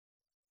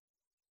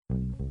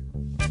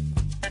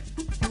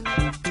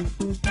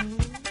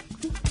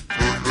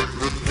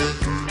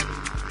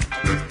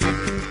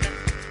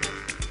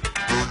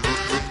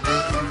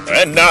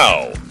And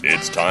now,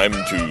 it's time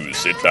to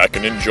sit back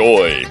and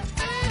enjoy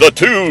the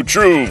Two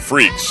True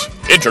Freaks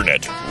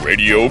Internet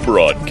Radio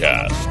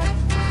Broadcast.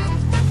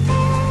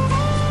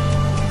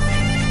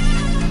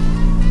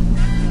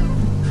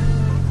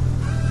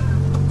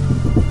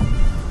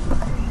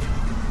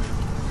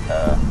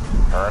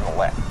 Turn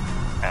left.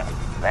 And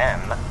then,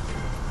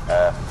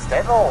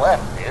 stay to the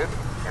left, dude.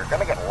 You're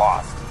gonna get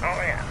lost.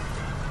 Oh, yeah.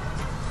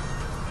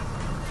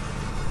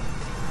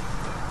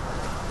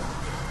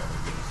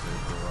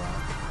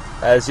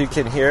 As you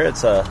can hear,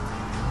 it's a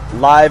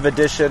live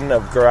edition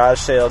of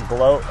Garage Sale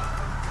Gloat.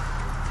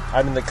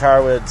 I'm in the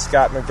car with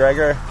Scott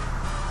McGregor.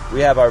 We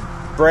have our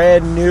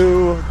brand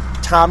new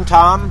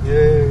TomTom.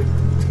 Yay.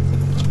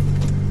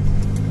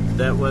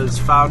 That was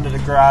found at a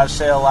garage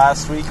sale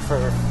last week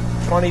for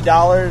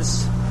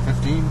 $20.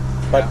 15.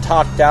 But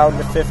talked down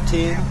to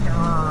 15.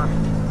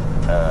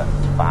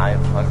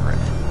 500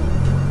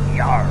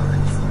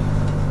 yards.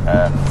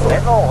 Stay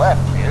to the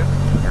left, dude.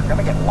 You're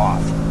gonna get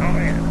lost. Oh,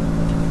 yeah.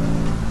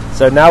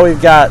 So now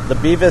we've got the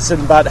Beavis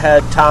and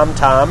Butthead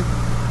TomTom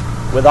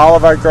with all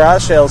of our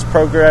garage sales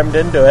programmed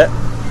into it.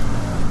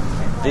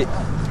 The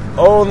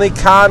only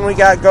con we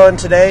got going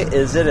today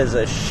is it is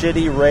a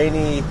shitty,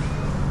 rainy,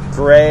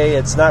 gray.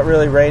 It's not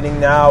really raining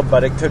now,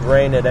 but it could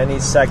rain at any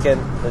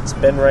second. It's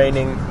been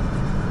raining.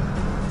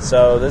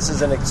 So this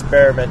is an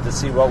experiment to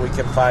see what we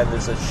can find.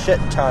 There's a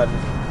shit ton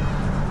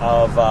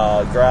of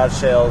garage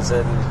sales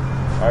in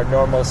our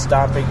normal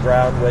stomping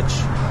ground, which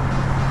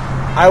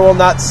I will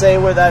not say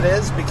where that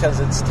is because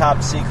it's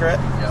top secret.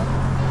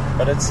 Yeah.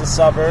 But it's the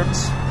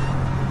suburbs.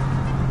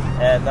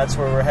 And that's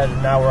where we're headed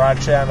now. We're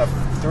actually on a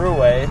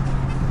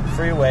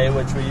freeway,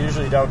 which we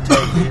usually don't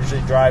take. We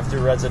usually drive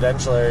through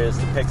residential areas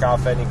to pick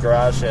off any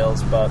garage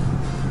sales. But,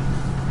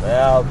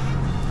 well,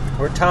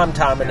 we're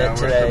TomTomming it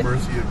today. We're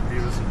at the mercy of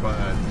Beavis and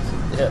Butthead.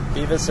 Yeah,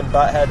 Beavis and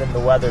Butthead and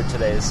the weather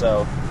today,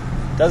 so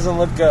doesn't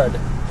look good.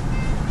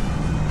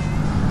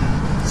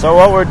 So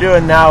what we're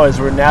doing now is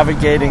we're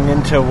navigating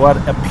into what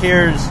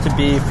appears to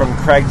be from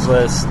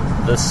Craigslist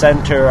the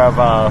center of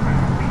a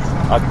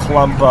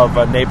clump of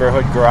a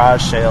neighborhood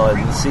garage sale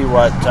and see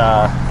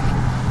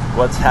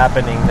what's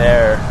happening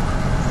there.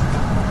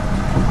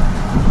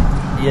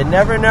 You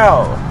never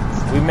know.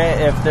 We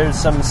may, if there's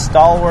some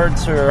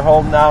stalwarts who are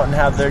holding out and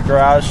have their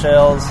garage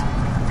sales,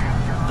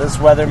 this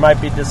weather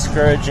might be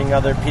discouraging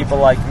other people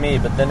like me,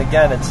 but then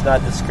again, it's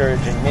not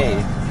discouraging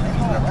me.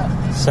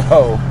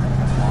 So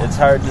it's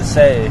hard to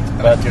say,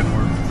 but again,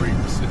 we're free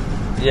to sit.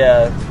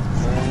 Yeah,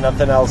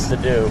 nothing else to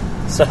do.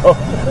 So,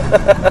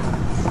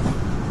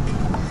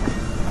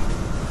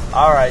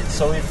 all right.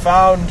 So we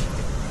found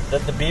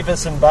that the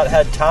Beavis and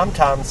Butthead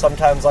TomTom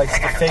sometimes likes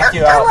to fake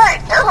you out.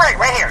 Turn right,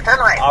 right here, turn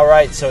right. All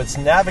right, so it's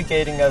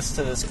navigating us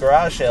to this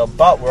garage sale,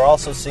 but we're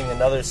also seeing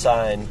another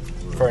sign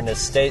for an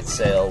estate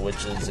sale,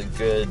 which is a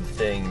good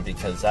thing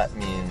because that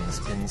means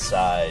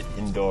inside,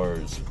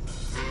 indoors.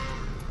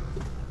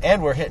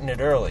 And we're hitting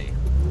it early.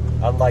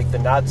 Unlike the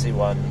Nazi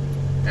one,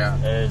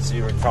 as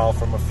you recall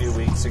from a few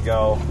weeks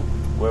ago,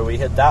 where we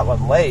hit that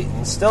one late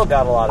and still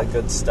got a lot of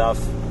good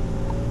stuff.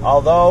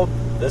 Although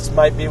this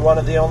might be one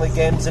of the only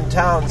games in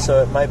town,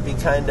 so it might be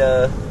kind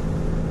of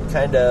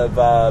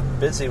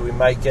busy. We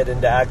might get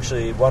into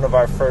actually one of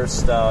our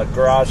first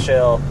garage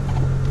sale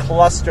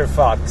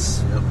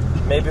clusterfucks. Yep.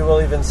 Maybe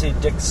we'll even see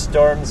Dick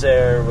Storms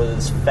there with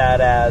his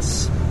fat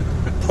ass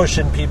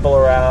pushing people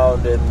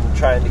around and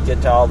trying to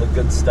get to all the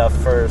good stuff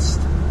first.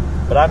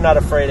 But I'm not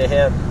afraid of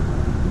him.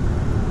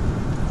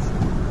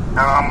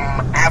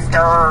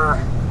 After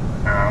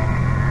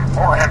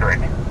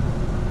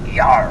 400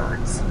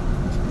 yards,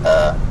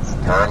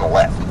 turn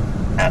left,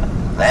 and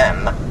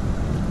then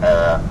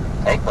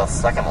take the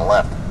second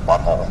left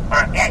butthole.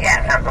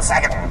 The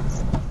second one.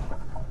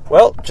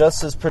 Well,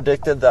 just as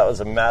predicted, that was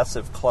a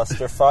massive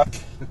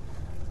clusterfuck,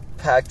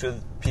 packed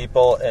with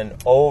people and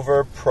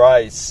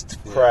overpriced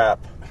crap.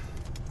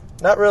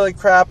 Not really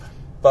crap,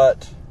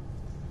 but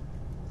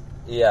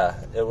yeah,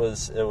 it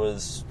was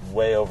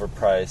way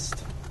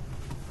overpriced.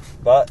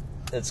 But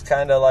it's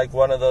kind of like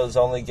one of those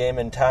only game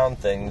in town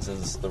things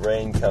as the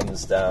rain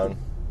comes down.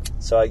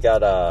 So I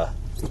got a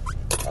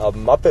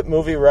Muppet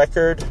movie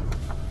record,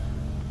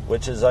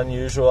 which is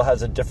unusual,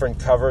 has a different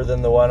cover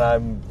than the one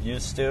I'm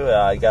used to.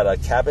 I got a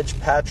Cabbage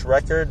Patch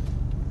record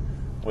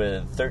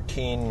with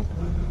 13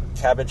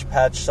 Cabbage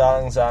Patch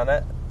songs on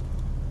it.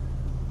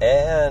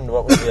 And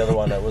what was the other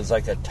one? It was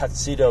like a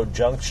Tuxedo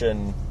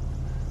Junction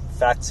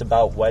Facts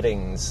About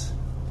Weddings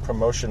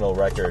promotional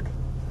record.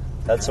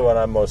 That's the one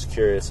I'm most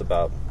curious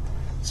about.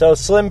 So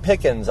slim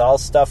pickings, all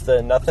stuff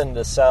that nothing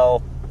to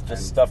sell,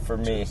 just stuff for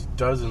me.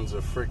 Dozens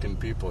of freaking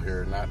people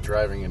here not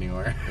driving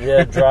anywhere.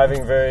 Yeah,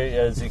 driving very,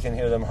 as you can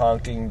hear them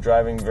honking,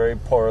 driving very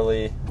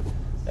poorly.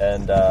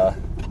 And a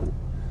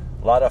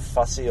lot of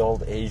fussy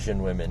old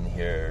Asian women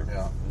here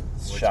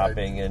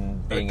shopping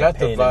and being a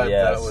pain in the ass. I got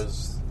the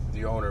vibe that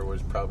the owner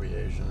was probably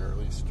Asian, or at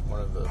least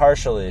one of the...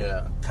 Partially.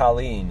 Yeah.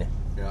 Colleen.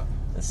 Yeah.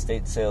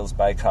 Estate sales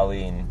by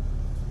Colleen.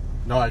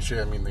 No, actually,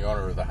 I mean the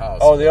owner of the house.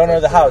 Oh, the owner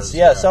of the house. Is,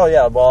 Yes. Oh,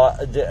 yeah. Well,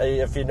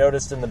 if you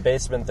noticed in the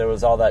basement, there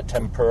was all that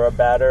tempura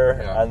batter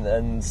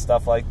and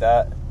stuff like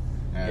that.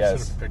 Yeah, Yes. I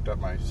should have picked up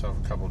myself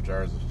a couple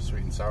jars of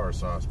sweet and sour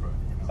sauce, but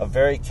A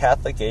very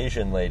Catholic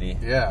Asian lady.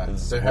 Yeah,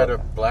 they had a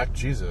black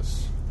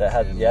Jesus. That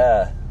had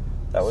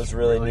that was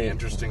really neat.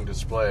 Interesting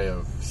display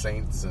of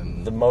saints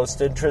and the most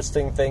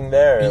interesting thing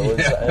there. It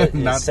was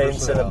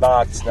saints in a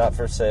box, not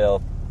for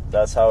sale.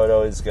 That's how it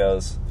always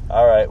goes.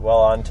 All right, well,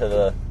 on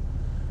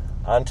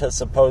to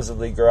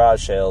supposedly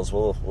garage sales.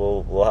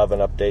 We'll have an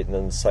update in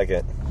a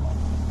second.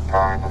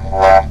 Turn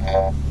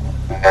left,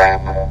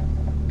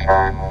 then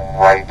turn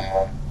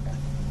right.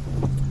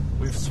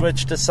 We've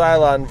switched to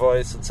Cylon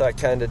voice. It's that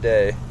kind of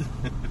day.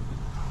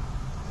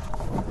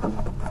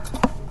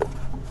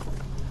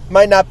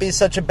 Might not be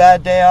such a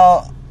bad day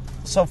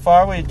so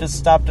far. We just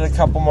stopped at a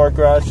couple more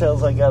garage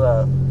sales. I got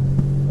a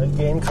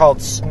game called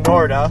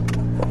Snorta,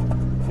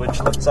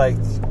 which looks like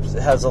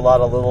it has a lot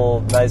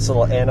of nice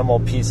little animal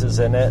pieces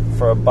in it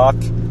for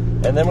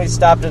 $1. And then we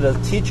stopped at a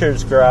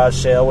teacher's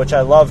garage sale, which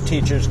I love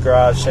teacher's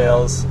garage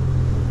sales,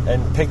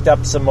 and picked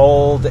up some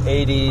old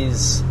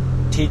 80s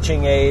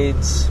teaching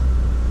aids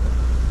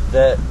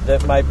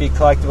that might be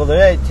collectible.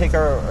 Hey,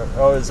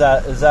 is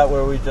that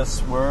where we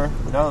just were?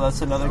 No,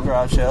 that's another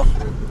garage sale.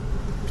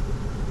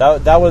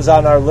 That was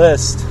on our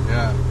list.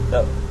 Yeah.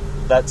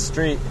 That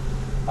street.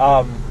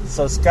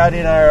 So Scotty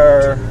and I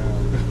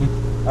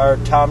are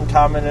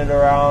tom-tomming it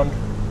around.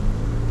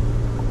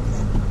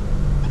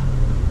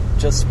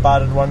 Just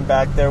spotted one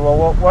back there.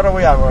 Well, what are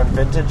we on? We're on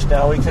vintage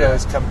now. We could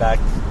always come back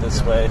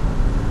this way.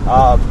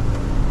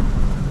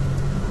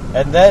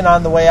 And then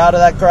on the way out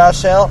of that garage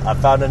sale, I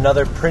found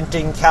another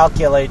printing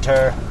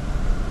calculator.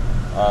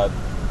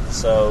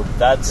 So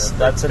that's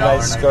a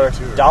nice score.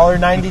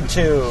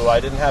 $1.92. I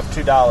didn't have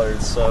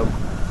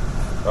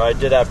 $2, or I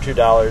did have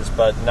 $2,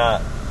 but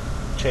not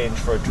change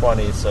for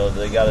 $20. So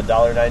they got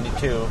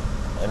 $1.92,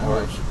 and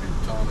they should be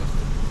telling us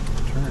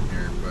to turn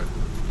here, but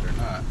they're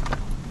not.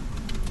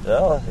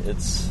 Well, it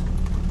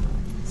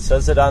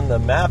says it on the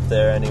map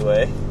there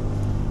anyway.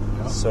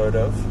 Yep. Sort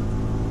of.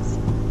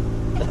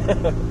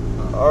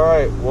 All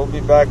right, we'll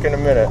be back in a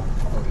minute.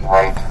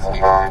 Right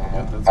turn.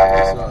 Yeah, that's what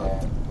I saw.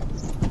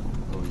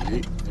 Oh,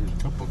 yeet. There's a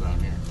couple down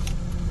here.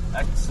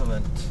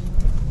 Excellent.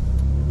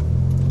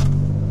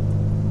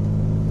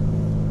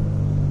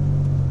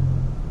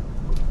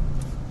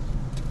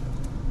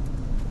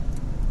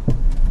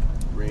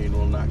 Rain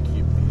will not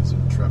keep these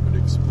intrepid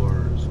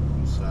explorers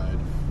inside.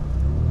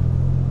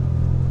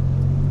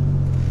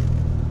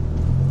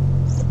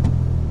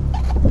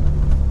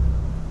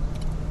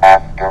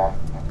 After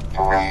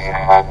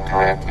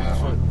 300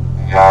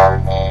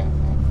 yards,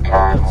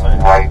 turn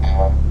right.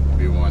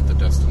 We want the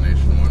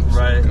destination one, so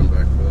Right. we'll come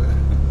back for that.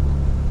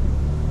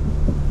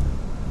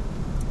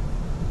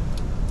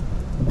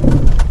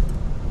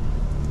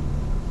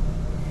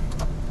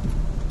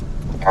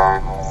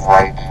 Turn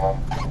right,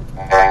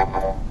 then.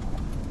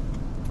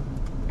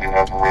 You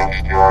have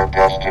reached your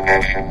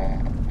destination.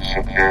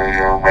 Secure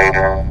your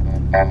radar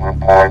and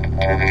report to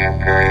the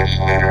Imperious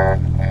Leader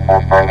for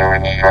further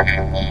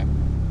instructions.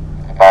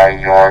 By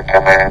your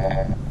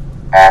command,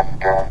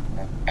 after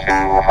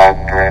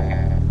 200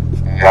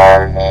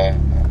 yards,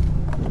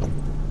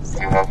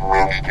 you have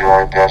reached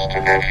your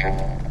destination.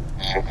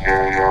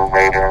 Secure your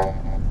radar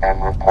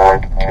and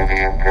report to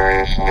the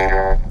Imperious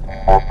Leader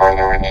for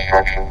further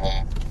instructions.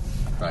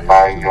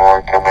 By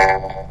your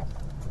command.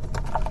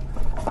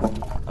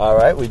 All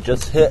right, we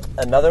just hit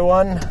another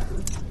one.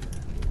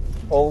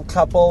 Old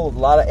couple, a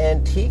lot of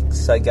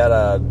antiques. I got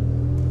a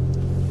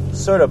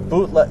sort of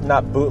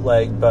not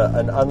bootleg, but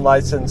an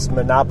unlicensed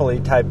Monopoly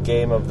type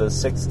game of the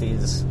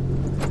 60s.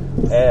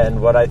 And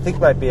what I think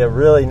might be a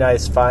really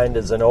nice find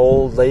is an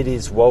old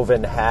lady's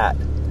woven hat.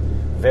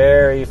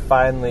 Very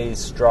finely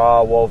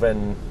straw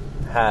woven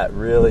hat.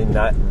 Really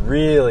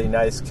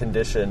nice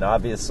condition.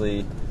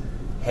 Obviously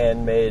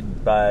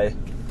handmade by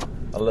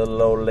a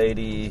little old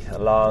lady a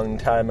long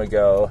time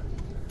ago.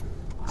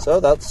 So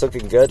that's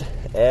looking good.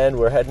 And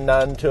we're heading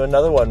on to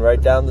another one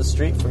right down the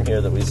street from here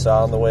that we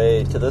saw on the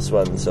way to this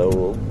one. So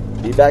we'll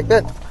be back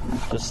then.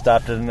 Just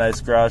stopped at a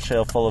nice garage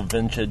sale full of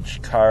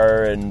vintage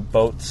car and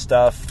boat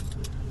stuff.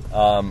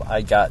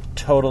 I got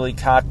totally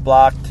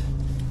cock-blocked.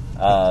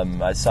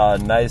 I saw a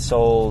nice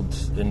old,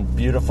 in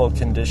beautiful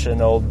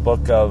condition, old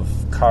book of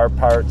car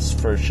parts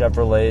for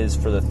Chevrolets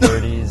for the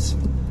 30s.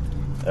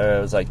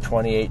 It was like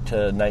 28 to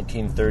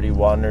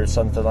 1931 or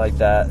something like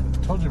that.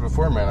 I told you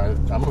before,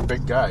 man, I'm a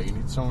big guy. You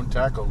need someone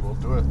tackled, we'll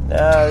do it.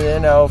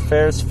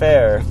 Fair's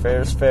fair.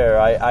 Fair's fair.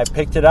 I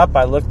picked it up,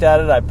 I looked at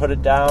it, I put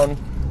it down,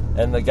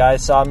 and the guy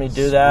saw me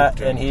do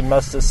that, and he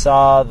must have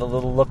saw the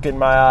little look in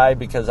my eye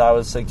because I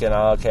was thinking,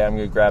 oh, okay, I'm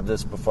going to grab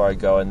this before I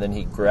go, and then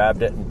he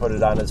grabbed it and put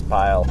it on his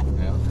pile.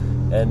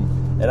 Yeah.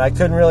 And I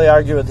couldn't really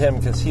argue with him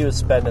because he was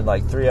spending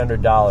like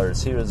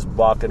 $300. He was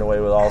walking away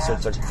with all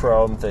sorts of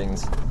chrome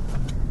things.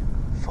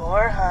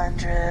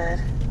 400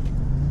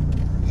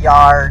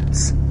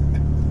 yards.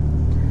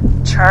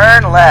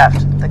 Turn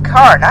left. The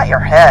car, not your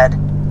head.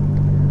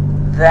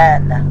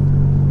 Then,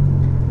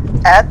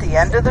 at the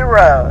end of the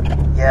road,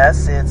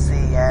 yes, it's the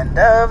end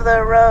of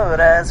the road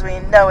as we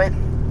know it.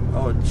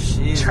 Oh,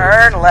 Jesus.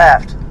 Turn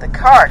left. The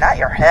car, not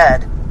your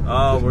head.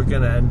 Oh, we're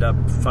gonna end up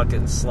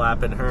fucking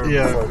slapping her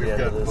before the we've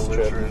end of got this trip.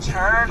 belligerent.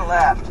 Turn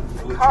left.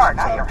 The car,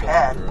 not your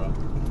head.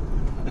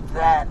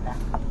 Then,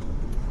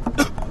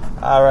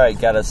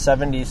 Alright, got a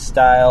 70s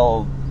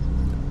style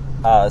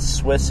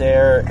Swiss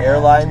Air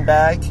airline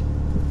bag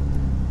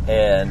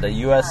and a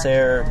US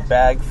Air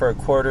bag for a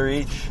quarter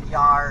each.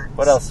 yards.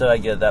 What else did I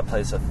get at that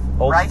place? An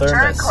old Right turn,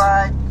 thermos.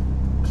 Clyde.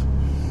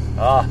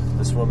 Ah,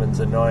 this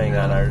woman's annoying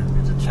on our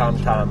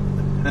tom-tom.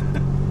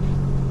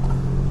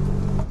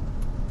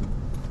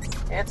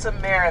 It's a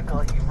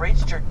miracle. You've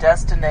reached your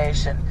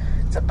destination.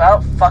 It's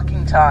about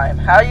fucking time.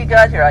 How you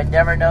got here, I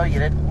never know. You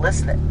didn't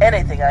listen to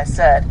anything I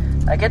said.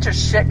 Now get your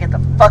shit, get the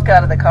fuck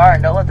out of the car,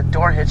 and don't let the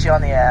door hit you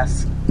on the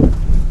ass.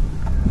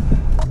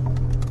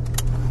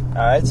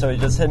 Alright, so we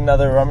just hit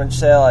another rummage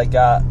sale.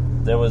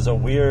 There was a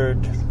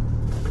weird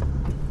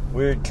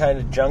kind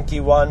of junky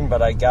one,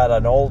 but I got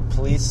an old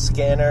police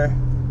scanner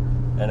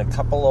and a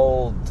couple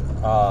old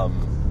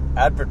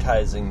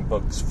advertising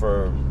books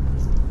for,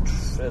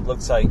 it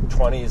looks like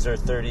 20s or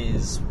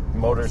 30s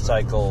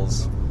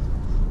motorcycles,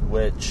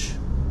 which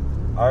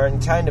are in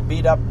kind of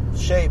beat up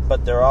shape,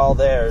 but they're all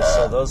there,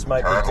 so those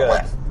might be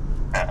good.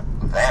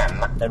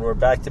 And we're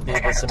back to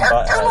Beavis and Turn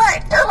Butthead.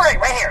 right,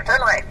 right here, turn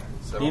right.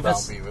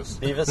 Beavis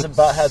and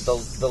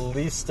Butthead, the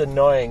least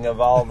annoying of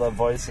all the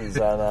voices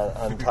on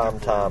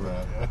TomTom.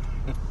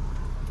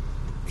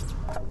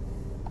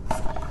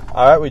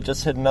 All right, we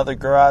just hit another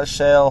garage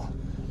sale.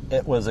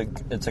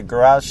 It's a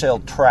garage sale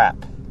trap.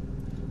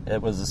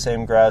 It was the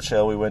same garage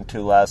sale we went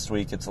to last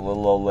week. It's a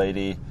little old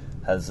lady,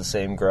 has the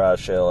same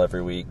garage sale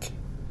every week.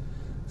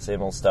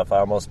 Same old stuff. I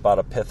almost bought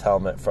a pith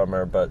helmet from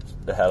her, but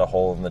it had a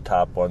hole in the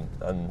top one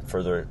on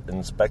further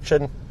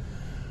inspection.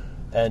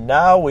 And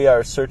now we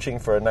are searching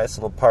for a nice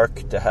little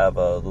park to have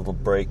a little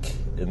break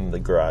in the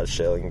garage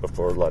sailing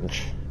before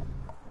lunch.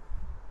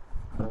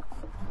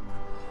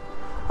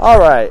 All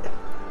right.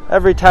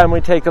 Every time we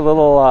take a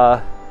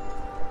little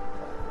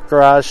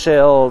garage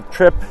sale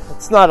trip,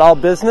 it's not all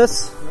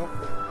business. Nope.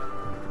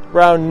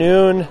 Around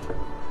noon,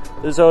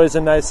 there's always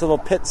a nice little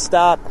pit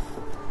stop.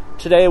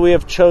 Today we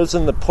have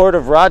chosen the Port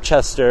of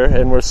Rochester,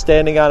 and we're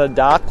standing on a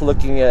dock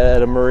looking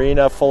at a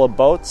marina full of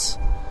boats.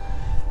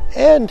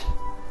 And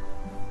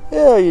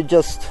you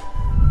just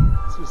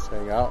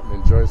hang out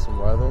and enjoy some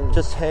weather.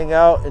 Just hang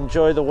out,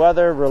 enjoy the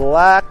weather,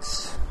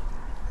 relax.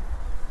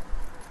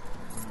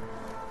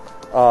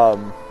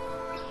 Oh,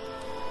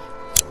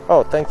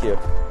 thank you.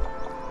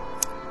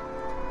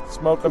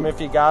 Smoke them if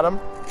you got them.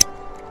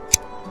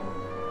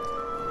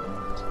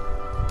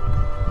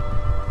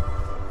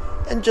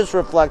 And just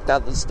reflect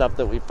on the stuff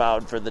that we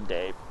found for the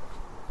day.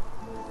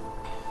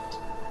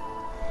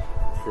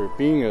 For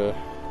being a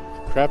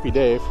crappy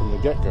day from the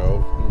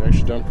get-go, we've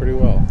actually done pretty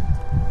well.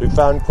 We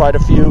found quite a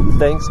few,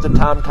 thanks to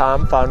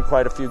TomTom, found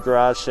quite a few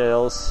garage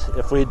sales.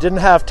 If we didn't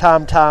have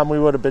TomTom, we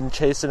would have been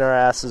chasing our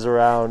asses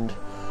around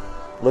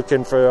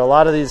looking for a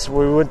lot of these.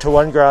 We went to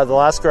one garage, the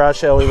last garage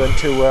sale we went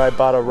to where I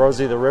bought a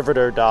Rosie the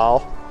Riveter doll.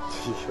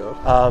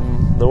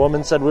 The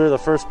woman said we were the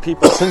first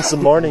people since the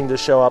morning to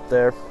show up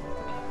there,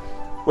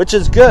 which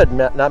is good.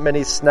 Not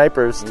many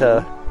snipers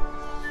to...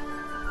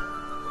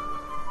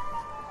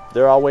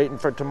 They're all waiting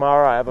for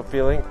tomorrow, I have a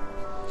feeling.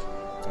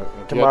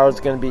 Tomorrow's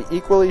going to be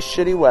equally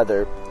shitty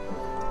weather.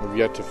 I've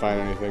yet to find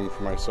anything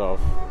for myself.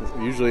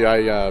 Usually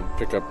I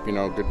pick up,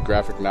 good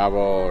graphic novel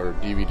or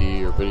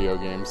DVD or video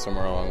games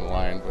somewhere along the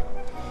line, but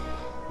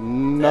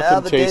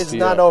nothing the tasty day's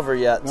not yet. over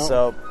yet, Nope.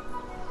 so...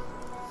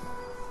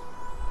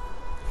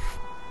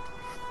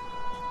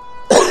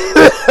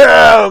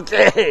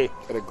 Okay.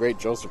 Got a great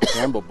Joseph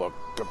Campbell book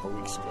a couple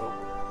weeks ago.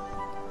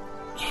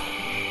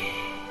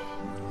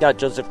 Got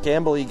Joseph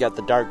Campbell, you got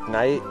The Dark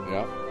Knight.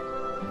 Yeah.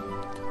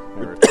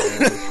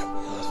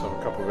 Also a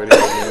couple video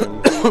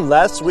games.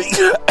 Last week,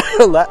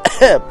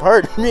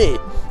 pardon me.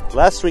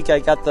 Last week I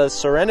got the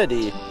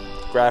Serenity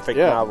graphic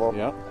novel.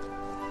 Yeah.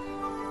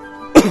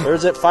 Or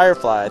is it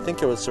Firefly? I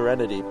think it was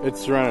Serenity.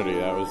 It's Serenity.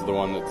 That was the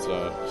one that's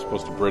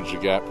supposed to bridge the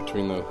gap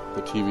between the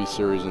TV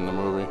series and the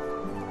movie.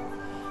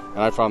 And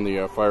I found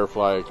the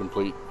Firefly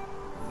complete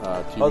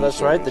TV Oh, that's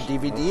series. right, the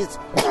DVDs.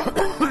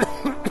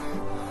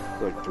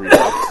 Like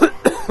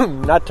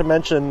 $3. Not to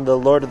mention the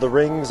Lord of the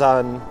Rings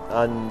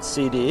on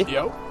CD.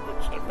 Yep.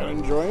 Which I've been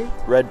enjoying.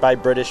 Read by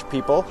British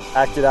people,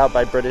 acted out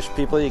by British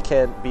people. You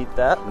can't beat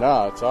that.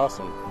 No, it's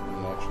awesome.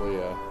 And actually,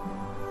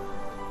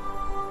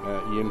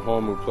 Ian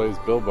Holm, who plays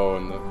Bilbo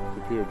in the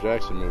Peter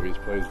Jackson movies,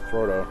 plays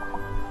Frodo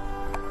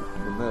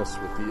in this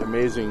with the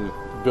amazing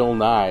Bill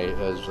Nye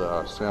as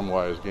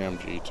Samwise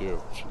Gamgee too.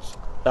 Which is...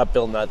 Not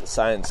Bill Nye the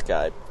Science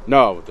Guy.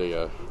 No,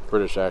 the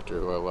British actor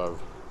who I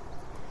love.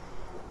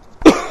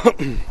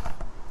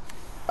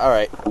 All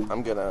right,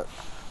 I'm gonna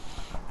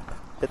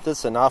hit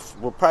this enough.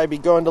 We'll probably be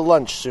going to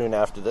lunch soon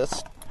after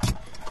this.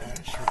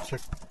 Should we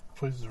check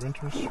places of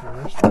interest for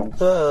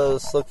restaurants?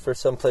 Let's look for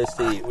some place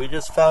to eat. We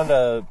just found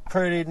a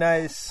pretty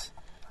nice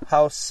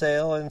house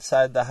sale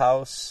inside the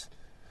house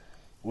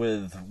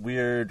with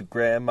weird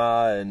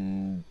grandma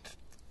and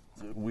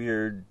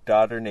weird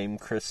daughter named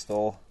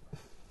Crystal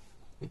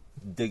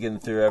digging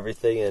through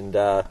everything,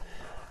 and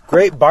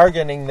great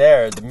bargaining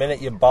there. The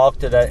minute you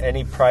balked it at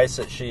any price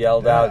that she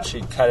yelled out,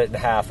 she'd cut it in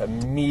half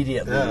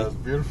immediately. Yeah, it was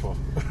beautiful.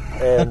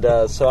 And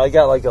so I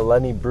got like a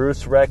Lenny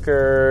Bruce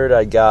record.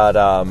 I got,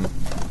 I don't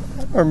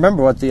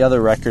remember what the other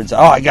records. Oh,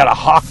 I got a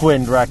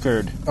Hawkwind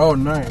record. Oh,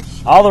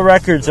 nice. All the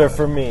records are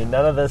for me.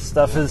 None of these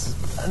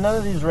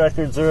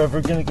records are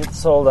ever going to get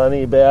sold on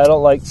eBay. I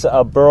don't like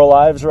a Burl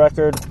Ives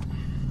record.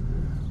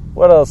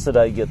 What else did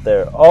I get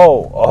there?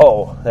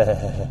 Oh.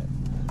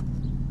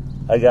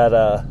 I got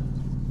a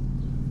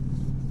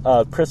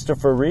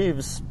Christopher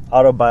Reeves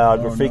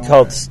autobiography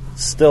called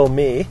Still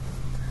Me.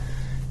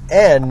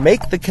 And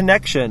Make the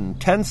Connection,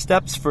 10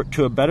 Steps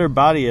to a Better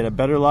Body and a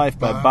Better Life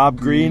by Bob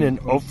Greene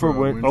and Oprah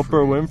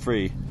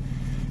Winfrey.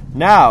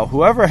 Now,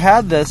 whoever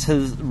had this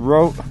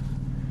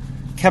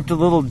kept a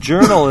little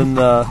journal in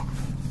the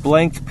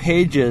blank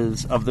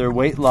pages of their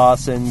weight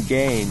loss and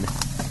gain,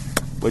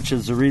 which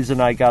is the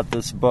reason I got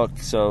this book.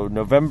 So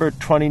November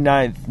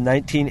 29th,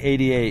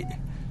 1988,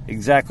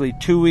 exactly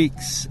 2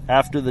 weeks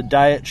after the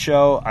diet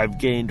show, I've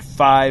gained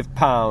 5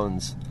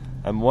 pounds.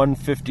 I'm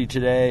 150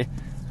 today.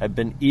 I've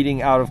been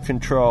eating out of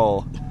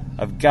control.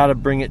 I've got to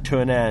bring it to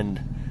an end.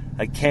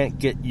 I can't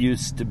get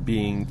used to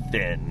being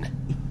thin.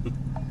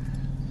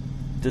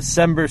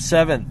 December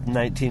 7th,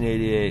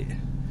 1988.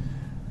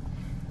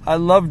 I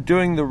loved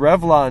doing the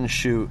Revlon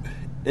shoot.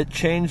 It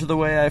changed the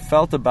way I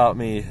felt about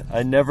me.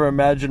 I never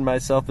imagined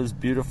myself as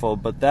beautiful,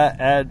 but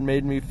that ad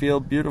made me feel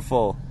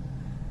beautiful.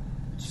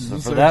 So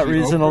for that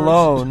reason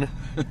alone,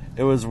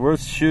 it was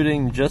worth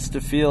shooting just to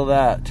feel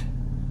that.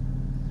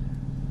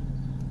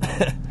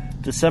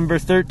 December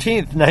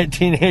 13th,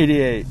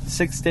 1988,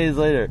 6 days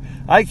later.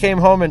 I came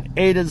home and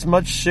ate as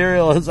much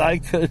cereal as I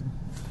could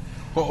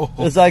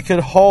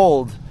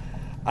hold.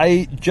 I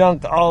eat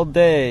junk all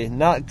day.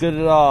 Not good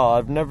at all.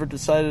 I've never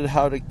decided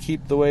how to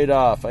keep the weight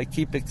off. I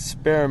keep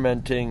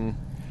experimenting.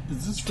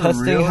 Is this for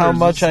testing real, how or is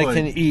much this I like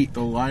can eat. The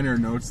liner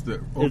notes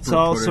that Oprah It's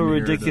all put so in here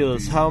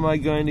ridiculous. How am I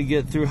going to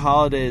get through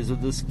holidays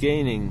with this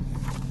gaining?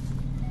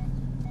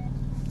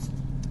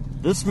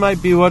 This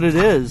might be what it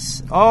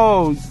is.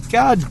 Oh,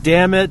 god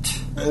damn it.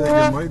 I think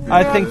it might be.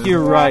 I think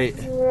you're right.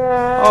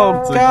 Oh,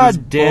 It's like god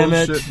this damn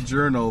it. bullshit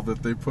journal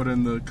that they put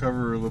in the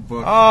cover of the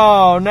book.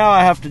 Oh, now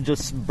I have to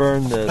just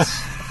burn this.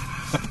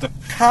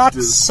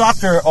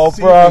 Cocksucker, Oprah.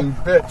 Seething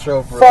bitch,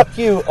 Oprah. Fuck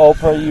you,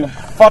 Oprah, you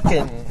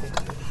fucking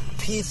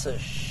piece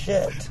of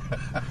shit.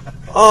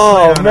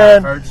 Oh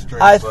man,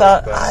 I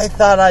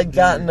thought I'd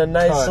gotten a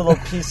nice little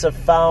piece of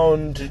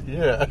found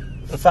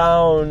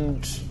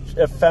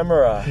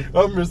ephemera.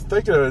 I'm just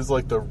thinking it was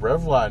like the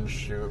Revlon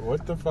shoot.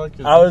 What the fuck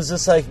is I was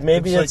just like,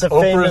 maybe it's like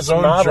a famous Oprah's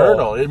own model.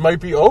 journal. It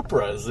might be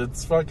Oprah's.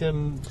 It's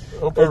fucking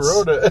Oprah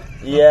wrote it.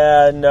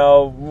 Yeah,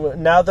 no.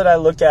 Now that I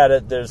look at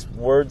it, there's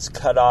words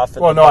cut off.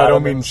 At Well, the no, I bottom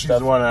don't mean and she's stuff.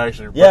 the one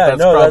actually. Yeah, that's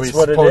no, probably that's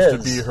what it supposed to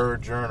is. be her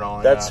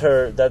journal. That's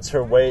her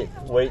weight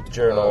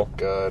journal. Oh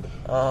god.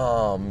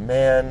 Oh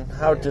man,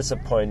 how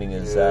disappointing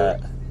is that?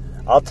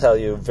 I'll tell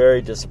you,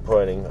 very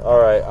disappointing. All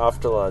right,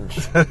 off to lunch.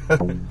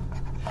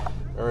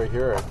 All right,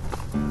 hear it.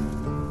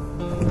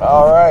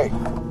 All right.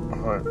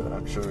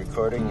 Actually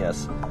recording,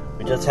 yes.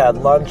 We just had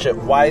lunch at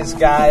Wise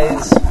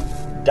Guys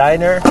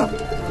Diner,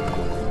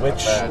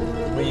 which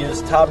we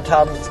used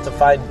TomToms to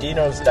find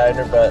Dino's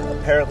Diner, but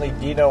apparently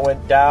Dino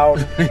went down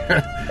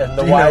and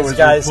the Wise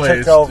Guys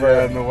took over.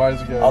 Yeah, and the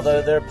Wise Guys.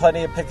 Although there are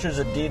plenty of pictures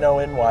of Dino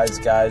in Wise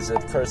Guys.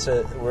 Of course,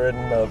 we're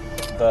in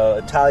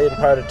the Italian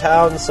part of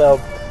town,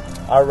 so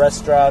our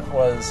restaurant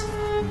was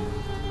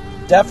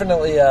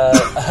definitely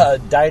a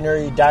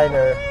dinery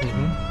diner.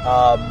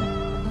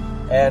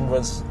 And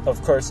was,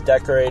 of course,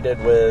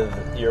 decorated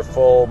with your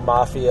full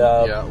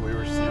mafia. Yeah, we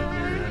were seated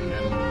near and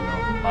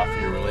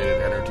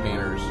mafia-related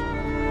entertainers.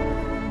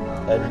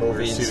 And we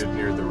movies. were seated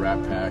near the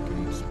Rat Pack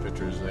and some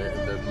pictures.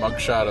 The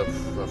mugshot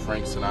of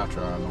Frank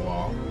Sinatra on the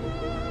wall.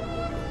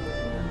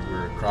 And we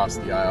were across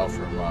the aisle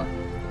from the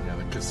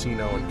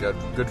casino and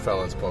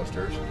Goodfellas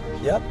posters.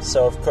 Yep,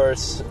 so of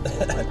course...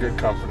 Good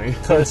company.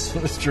 Of course.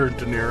 Mr.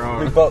 De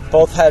Niro. We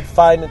both had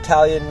fine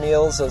Italian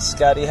meals. So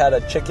Scotty had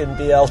a chicken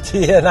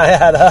BLT and I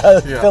had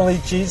a Philly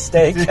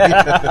cheesesteak.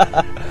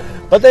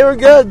 But they were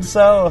good,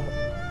 so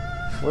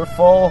we're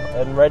full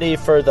and ready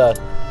for the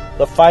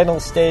final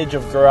stage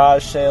of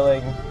garage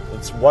sailing.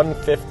 It's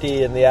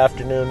 1:50 in the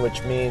afternoon,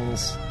 which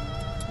means...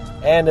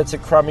 And it's a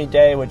crummy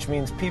day, which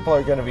means people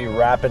are going to be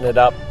wrapping it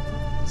up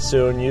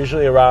soon.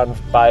 Usually around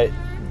 5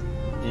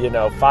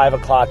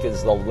 o'clock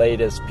is the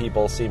latest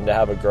people seem to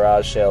have a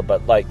garage sale,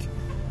 but like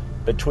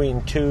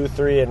between 2,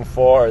 3, and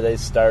 4 they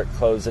start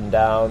closing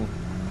down.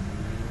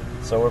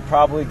 So we're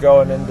probably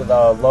going into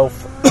the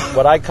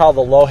what I call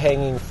the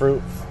low-hanging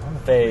fruit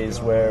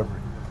phase, where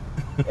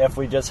if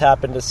we just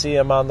happen to see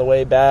them on the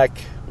way back,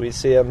 we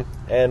see them,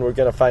 and we're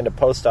going to find a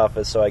post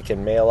office so I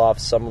can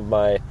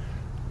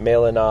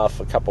mailing off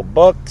a couple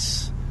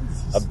books,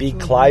 a B.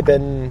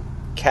 Clyben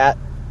cat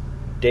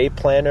day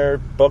planner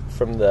book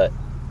from the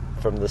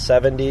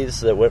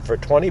 70s that went for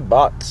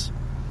 $20.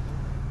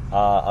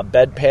 A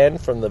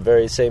bedpan from the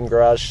very same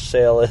garage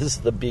sale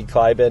as the B.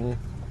 Kleiben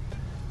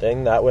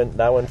thing that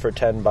went for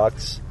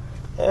 $10,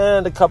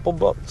 and a couple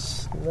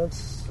books. And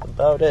that's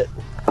about it.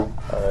 All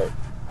right,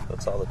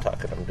 that's all the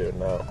talking I'm doing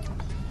now.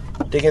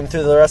 Digging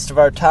through the rest of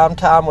our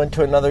Tom, went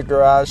to another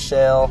garage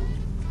sale.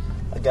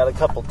 I got a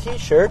couple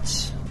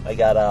T-shirts. I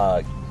got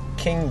a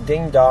King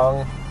Ding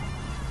Dong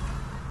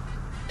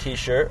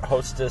T-shirt,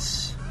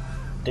 Hostess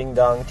Ding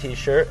Dong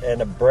T-shirt,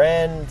 and a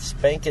brand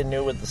spanking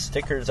new with the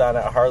stickers on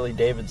it Harley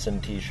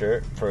Davidson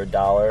T-shirt for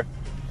 $1,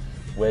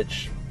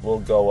 which will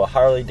go. A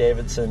Harley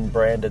Davidson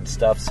branded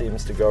stuff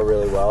seems to go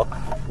really well.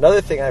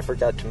 Another thing I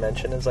forgot to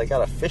mention is I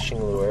got a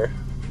fishing lure.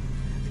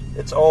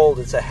 It's old.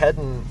 It's a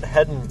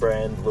Hedden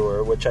brand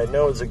lure, which I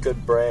know is a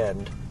good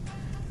brand,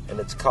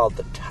 and it's called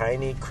the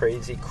Tiny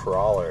Crazy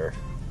Crawler.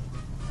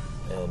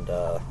 And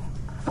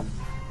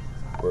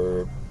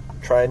we're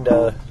trying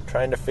to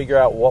figure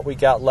out what we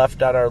got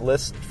left on our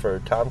list for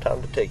Tom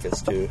to take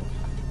us to.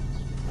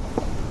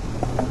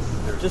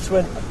 Just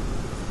went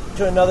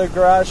to another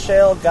garage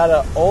sale, got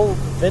an old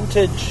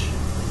vintage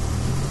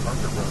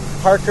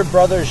Parker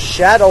Brothers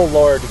Shadow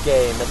Lord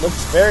game. It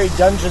looks very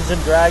Dungeons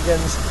and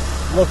Dragons,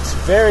 looks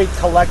very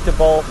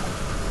collectible.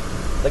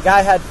 The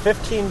guy had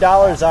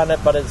 $15 on it,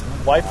 but his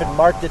wife had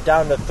marked it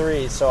down to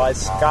 $3, so I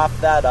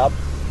scoffed that up.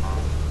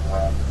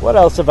 What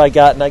else have I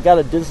gotten? I got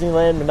a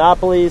Disneyland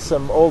Monopoly,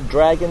 some old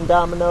dragon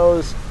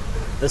dominoes,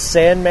 the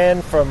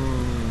Sandman from,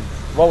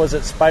 what was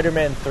it,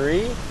 Spider-Man 3?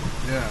 Yeah, you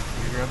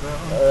read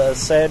that one?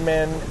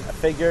 Sandman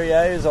figure,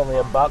 yeah, he was only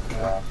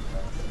 $1.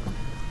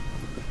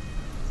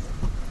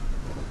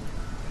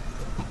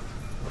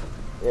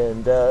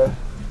 And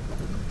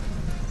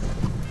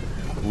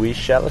we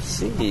shall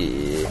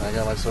see. I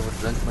got myself a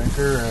drink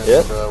maker, and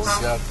yep. We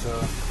got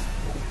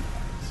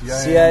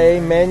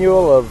CIA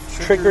Manual of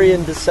Trickery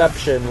and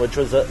Deception, which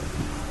was a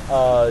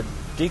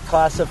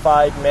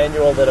declassified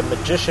manual that a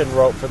magician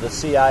wrote for the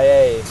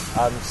CIA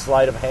on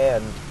sleight of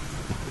hand.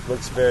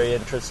 Looks very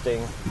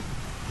interesting.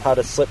 How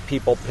to slip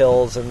people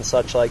pills and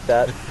such like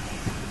that.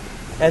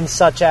 And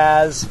such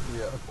as.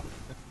 Yeah.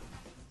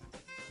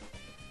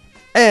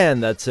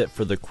 And that's it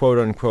for the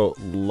quote-unquote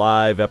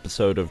live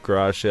episode of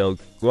Garage Sale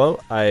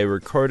Gloat. I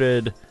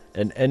recorded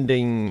an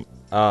ending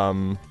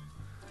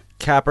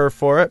capper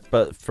for it,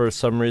 but for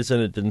some reason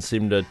it didn't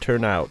seem to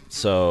turn out.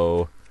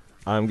 So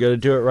I'm going to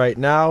do it right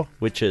now,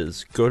 which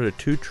is go to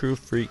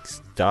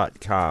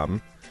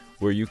twotruefreaks.com,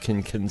 where you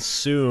can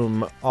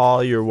consume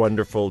all your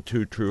wonderful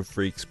Two True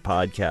Freaks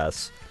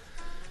podcasts.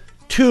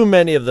 Too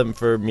many of them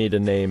for me to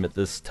name at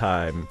this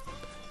time.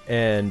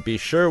 And be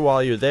sure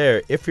while you're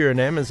there, if you're an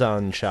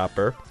Amazon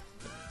shopper,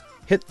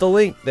 hit the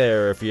link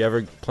there. If you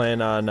ever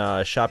plan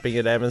on shopping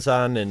at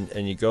Amazon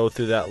and you go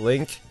through that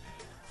link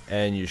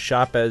and you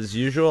shop as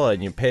usual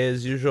and you pay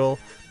as usual,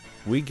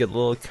 we get a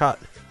little cut.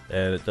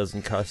 And it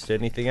doesn't cost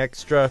anything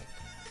extra.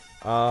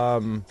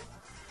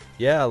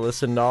 Yeah,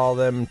 listen to all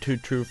them Two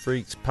True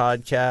Freaks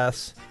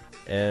podcasts.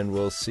 And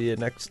we'll see you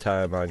next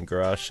time on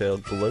Garage Sale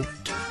Gloat.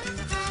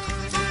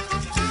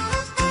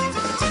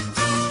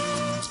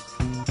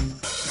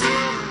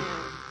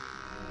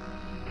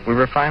 We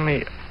were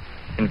finally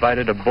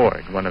invited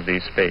aboard one of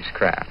these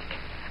spacecraft,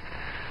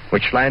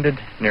 which landed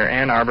near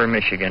Ann Arbor,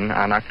 Michigan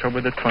on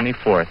October the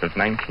 24th of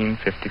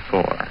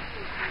 1954.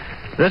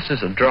 This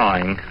is a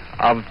drawing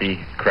of the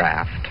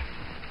craft.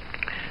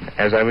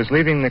 As I was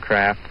leaving the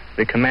craft,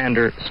 the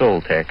commander,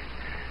 Soltec,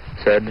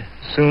 said,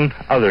 "Soon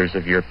others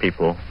of your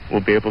people will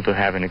be able to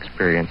have an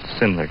experience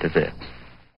similar to this."